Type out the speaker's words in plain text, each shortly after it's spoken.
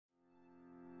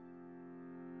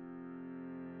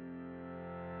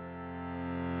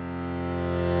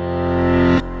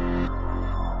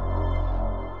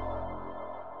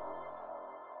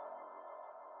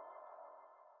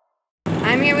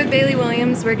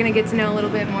Rose. We're going to get to know a little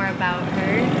bit more about her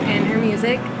and her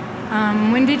music.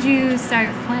 When did you start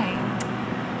playing?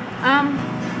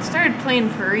 Started playing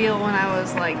for real when I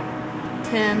was like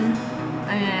 10.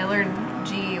 I mean, I learned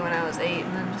G when I was 8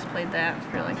 and then just played that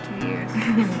for like 2 years.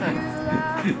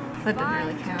 But that didn't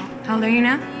really count. How old are you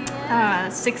now?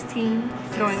 16,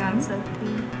 going on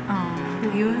 17.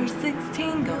 Oh, you are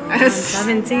 16, going on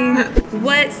 17.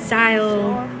 What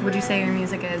style would you say your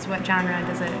music is? What genre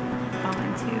does it fall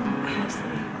into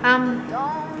mostly?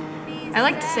 I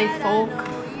like to say folk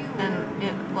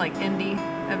and like indie.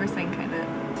 Everything kind of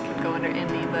could go under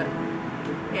indie, but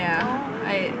yeah,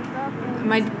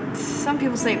 some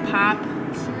people say pop,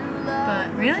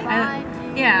 but really?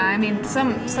 Yeah, I mean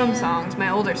some songs, my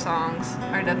older songs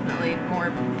are definitely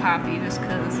more poppy just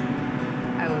because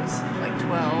I was like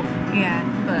 12. Yeah.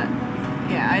 But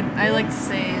yeah, I like to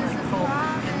say like folk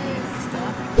indie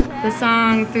stuff. The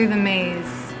song "Through the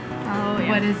Maze." Oh yeah.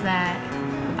 What is that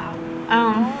about?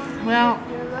 Well,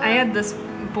 I had this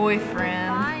boyfriend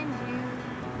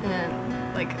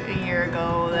like a year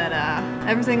ago that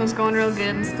everything was going real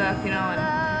good and stuff, you know,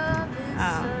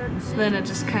 and then it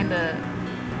just kind of,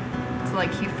 it's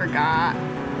like he forgot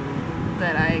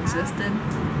that I existed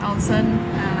all of a sudden.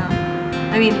 I don't know.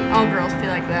 I mean, all girls feel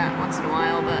like that once in a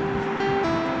while, but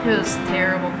it was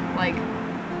terrible. Like,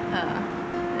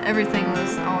 everything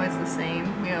was always the same.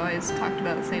 We always talked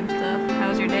about the same stuff. How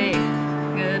was your day?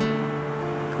 Good.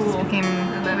 Cool. It became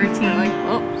and then routine. we're like,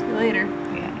 well, see you later.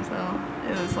 Yeah. So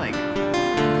it was like,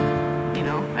 you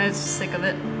know, I was sick of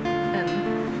it, and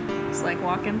it's like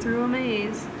walking through a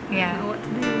maze. Yeah. I don't know what to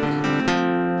do.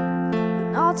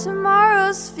 And all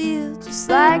tomorrows feel just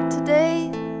like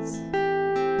today's,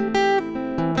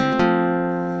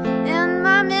 and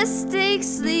my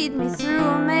mistakes lead me through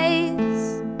a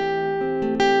maze.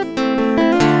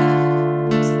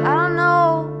 'Cause I don't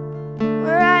know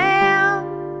where I am.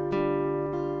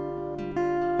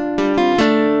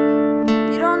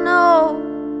 You don't know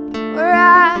where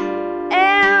I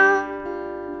am.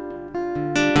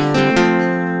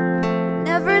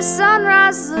 Every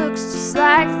sunrise looks just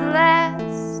like the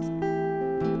last,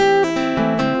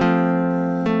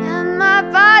 and my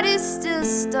body's still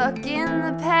stuck in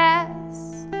the past.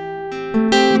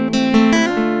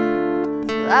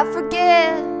 Till I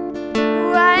forget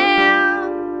who I am.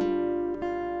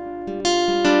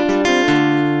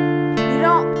 You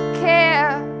don't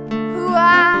care who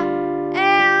I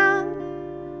am.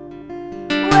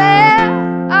 Where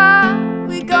are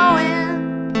we going,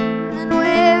 and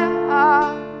where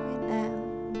are we now?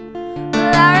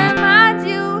 Will I remind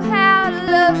you how to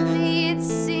love me? It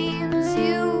seems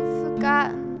you've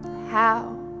forgotten how.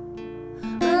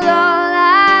 Well, all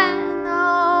I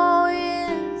know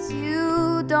is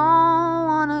you don't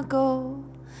wanna go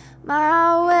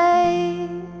my way.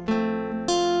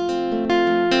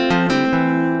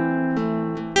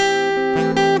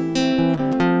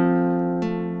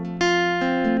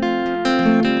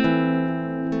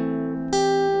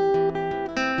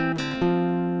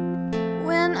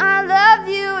 When I love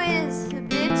you is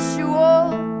habitual,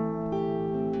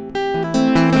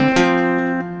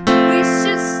 we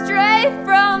should stray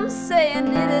from saying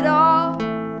it at all.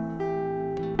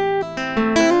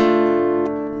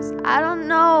 'Cause I don't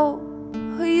know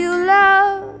who you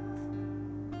love.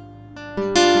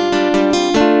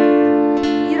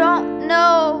 You don't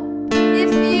know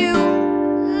if you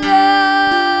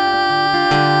love,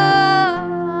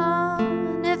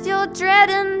 and if you're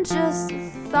dreading just the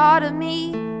thought of me,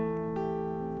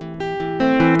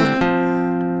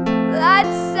 well,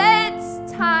 I'd say it's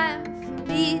time for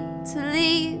me to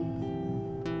leave.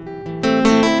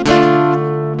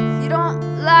 If you don't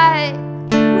like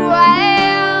who I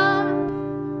am,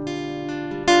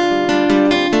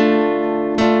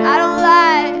 I don't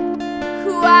like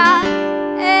who I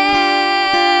am.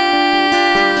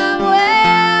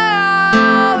 Where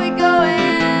are we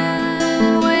going,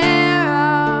 and where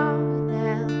are we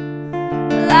now?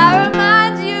 Will I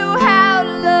remind you how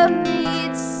to love me?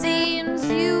 It seems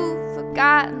you've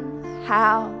forgotten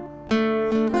how.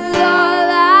 But all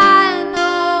I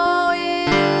know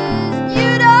is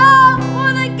you don't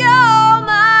wanna go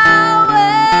my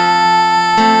way.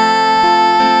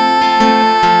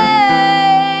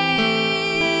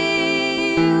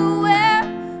 Where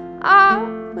are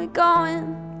we going,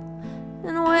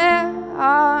 and where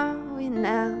are we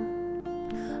now?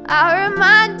 I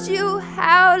remind you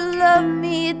how to love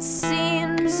me. It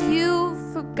seems you've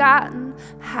forgotten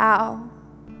how.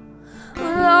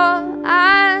 Well, all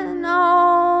I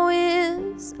know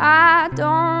is I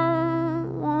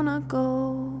don't wanna go.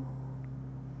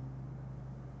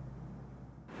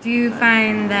 Do you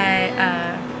find that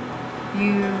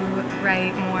you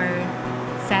write more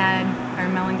sad or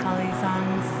melancholy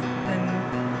songs than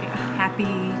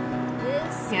happy?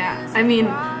 Yeah, I mean,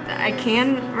 I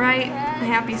can write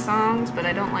happy songs, but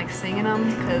I don't like singing them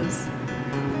because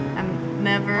I'm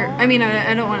never, I mean,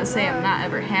 I don't want to say I'm not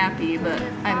ever happy, but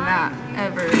I'm not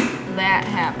ever that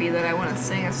happy that I want to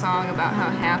sing a song about how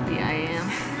happy I am.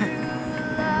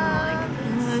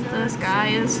 I'm like, the sky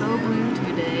is so blue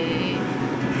today.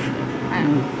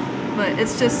 But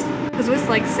it's just, because with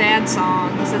like sad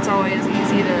songs, it's always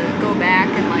easy to go back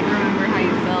and like remember how you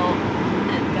felt,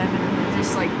 and definitely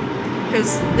just like,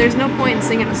 because there's no point in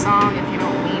singing a song if you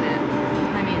don't mean it.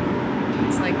 I mean,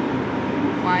 it's like,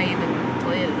 why even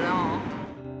play it at all?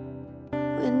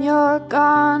 When you're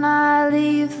gone, I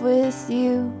leave with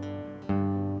you.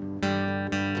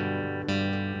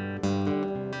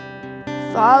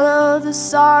 Follow the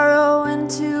sorrow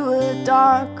into a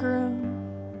dark room.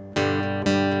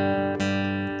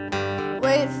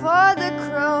 Wait for the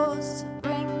crows to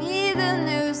bring me the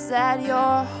news that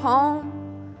you're home.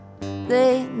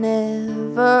 They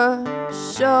never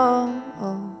show.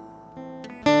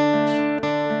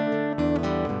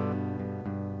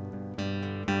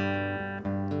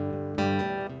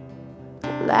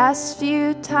 The last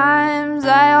few times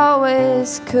I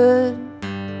always could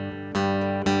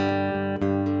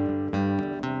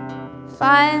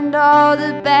find all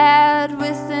the bad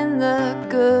within the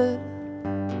good.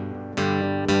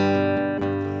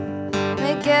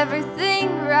 Make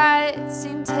everything right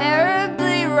seem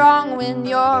terribly wrong when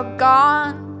you're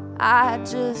gone. I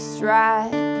just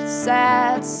write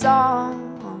sad songs.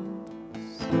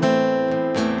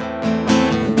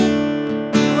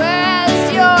 Where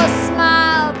has your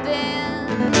smile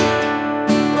been?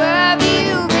 Where have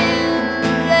you been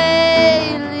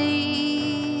lately?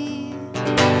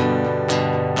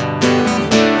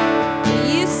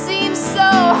 You seem so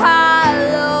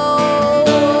hollow.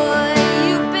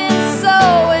 You've been so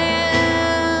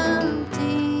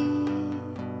empty.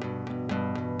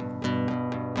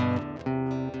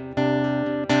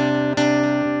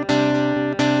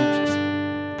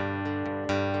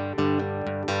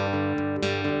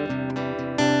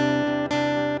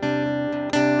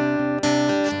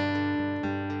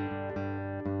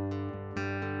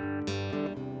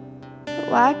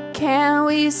 Why can't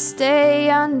we stay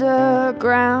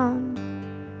underground,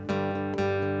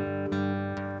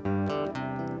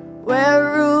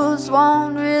 where rules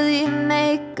won't really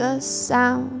make a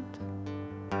sound,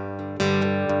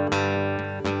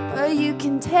 where you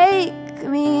can take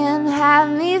me and have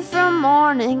me from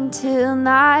morning till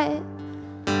night?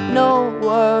 No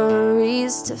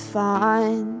worries to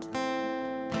find,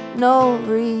 no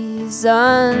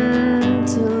reason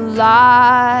to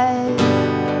lie.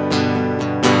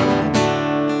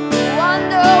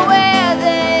 Wonder where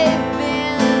they've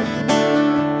been,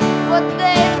 what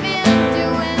they've been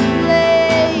doing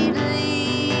lately.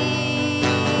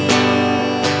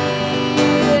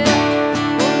 Well,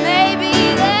 maybe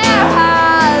they're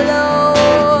hollow.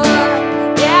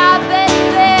 Yeah, I bet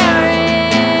they're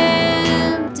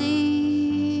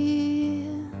empty.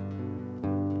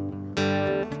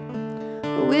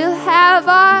 We'll have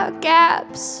our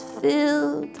gaps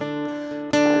filled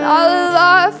and all of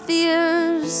our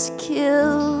fears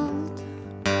killed.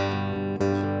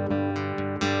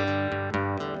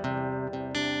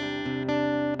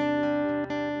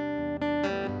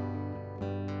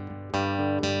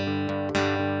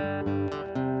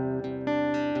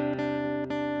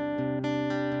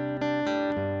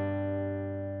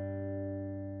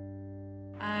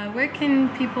 Where can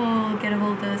people get a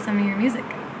hold of some of your music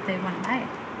if they want to buy it?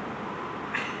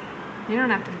 You don't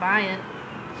have to buy it.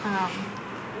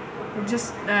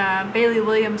 Just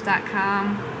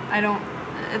BaileyWilliams.com.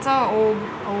 It's all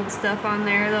old stuff on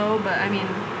there though, but I mean,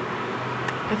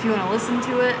 if you want to listen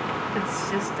to it,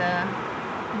 it's just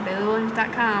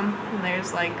BaileyWilliams.com, and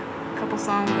there's like a couple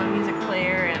songs on Music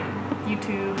Player, and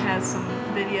YouTube has some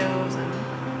videos and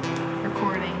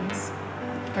recordings.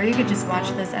 Or you could just watch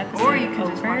this episode Or you could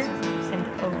over just watch this episode.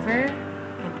 and over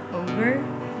and over.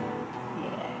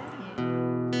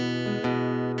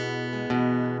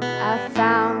 I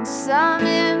found some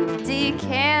empty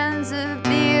cans of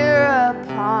beer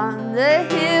upon the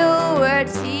hill where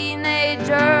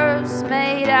teenagers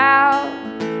made out.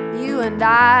 You and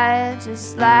I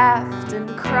just laughed and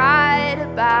cried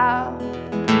about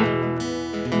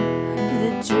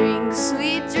the drinks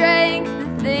we drank,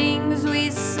 the things we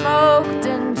smoked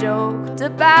and joked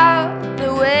about,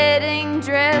 the wedding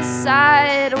dress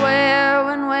I'd wear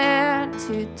when we're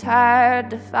too tired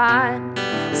to find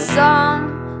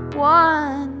someone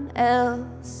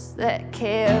else that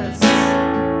cares.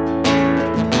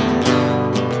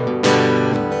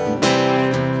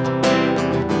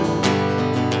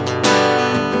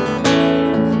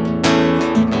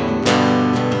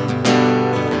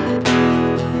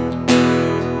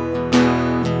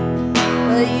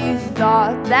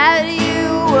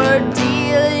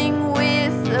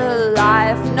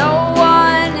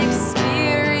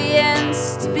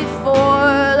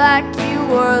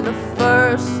 were the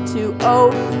first to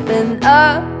open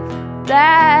up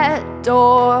that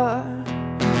door.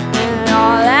 And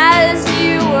all as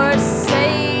you were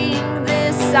saying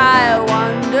this, I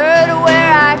wondered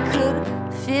where I could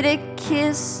fit a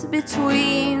kiss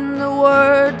between the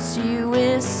words you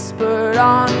whispered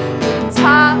on the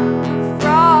top of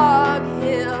Frog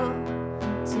Hill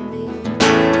to me.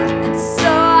 And so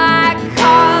I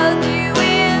called you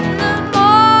in the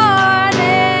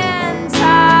morning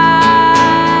time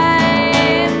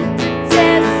to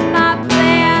test my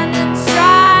plan and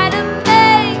try to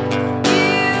make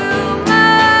you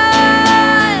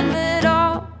mine. But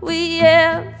all we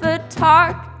ever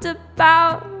talked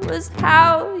about was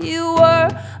how you were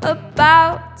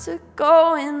about to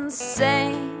go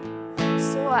insane.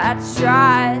 So I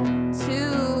tried to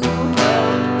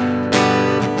help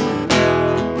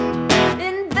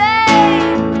in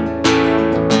vain.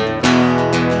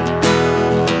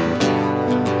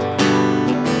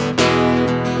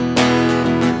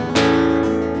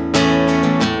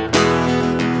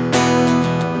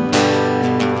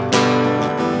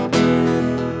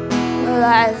 Well,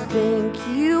 I think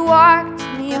you walked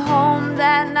me home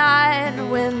that night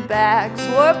when bags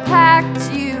were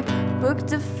packed. You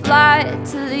booked a flight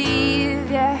to leave.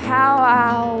 Yeah, how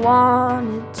I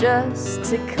wanted just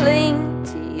to cling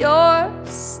to your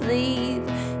sleeve.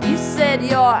 You said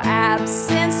your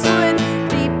absence would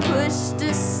be pushed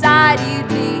aside. You'd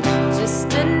be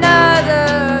just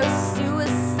another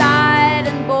suicide.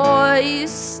 And boy, you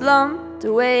slumped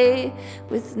away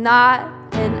with not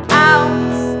an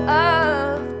ounce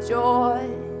of joy.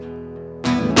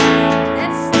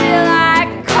 And still I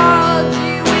called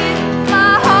you with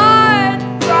my heart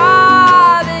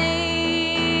throbbing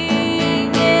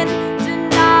in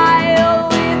denial,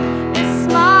 with a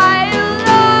smile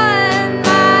on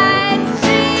my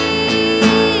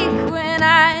cheek, when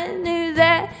I knew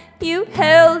that you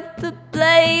held the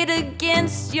blade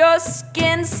against your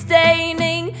skin,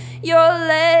 staining your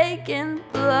leg in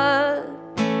blood.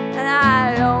 And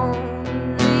I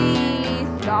only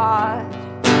thought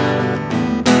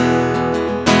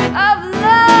of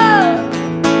love.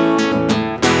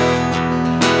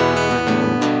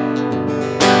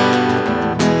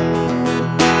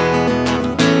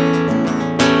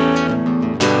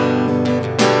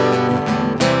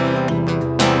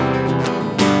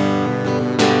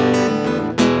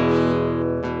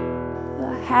 I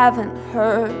haven't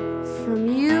heard from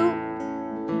you.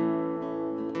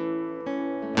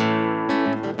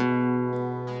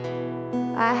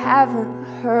 I haven't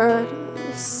heard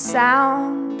a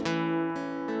sound.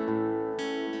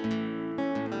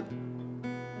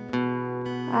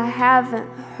 I haven't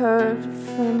heard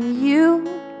from you.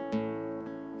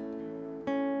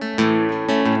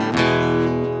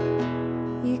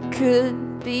 You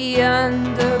could be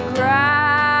underground,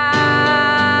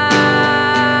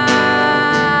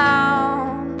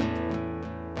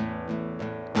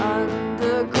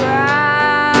 underground.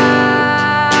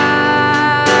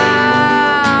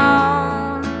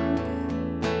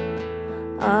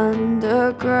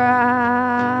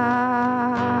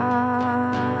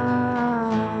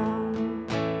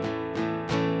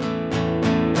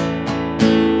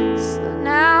 So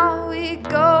now we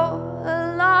go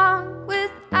along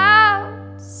without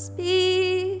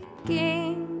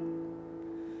speaking,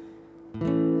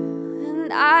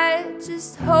 and I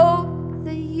just hope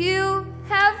that you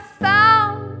have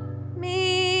found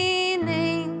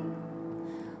meaning.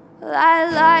 Well, I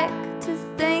like to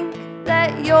think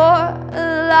that you're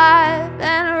alive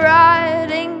and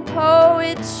writing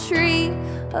poetry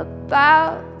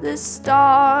about the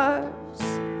stars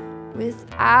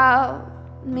without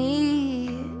me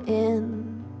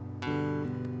in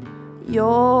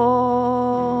your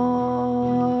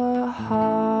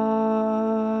heart.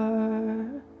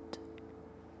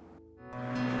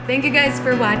 Thank you guys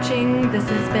for watching. This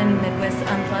has been Midwest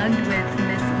Unplugged with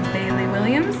Miss Bailey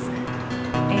Williams,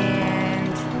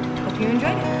 and hope you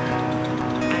enjoyed it.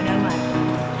 I know I.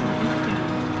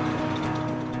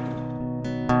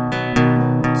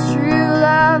 True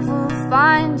love will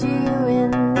find you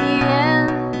in the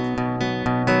end.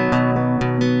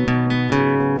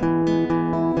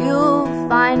 You'll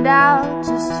find out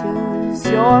just who's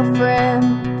your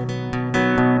friend.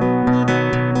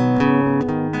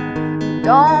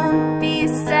 Don't be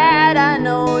sad, I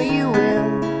know you will.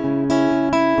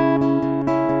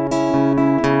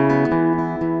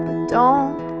 But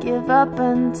don't give up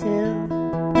until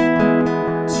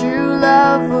true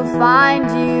love will find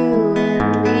you in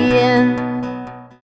the end.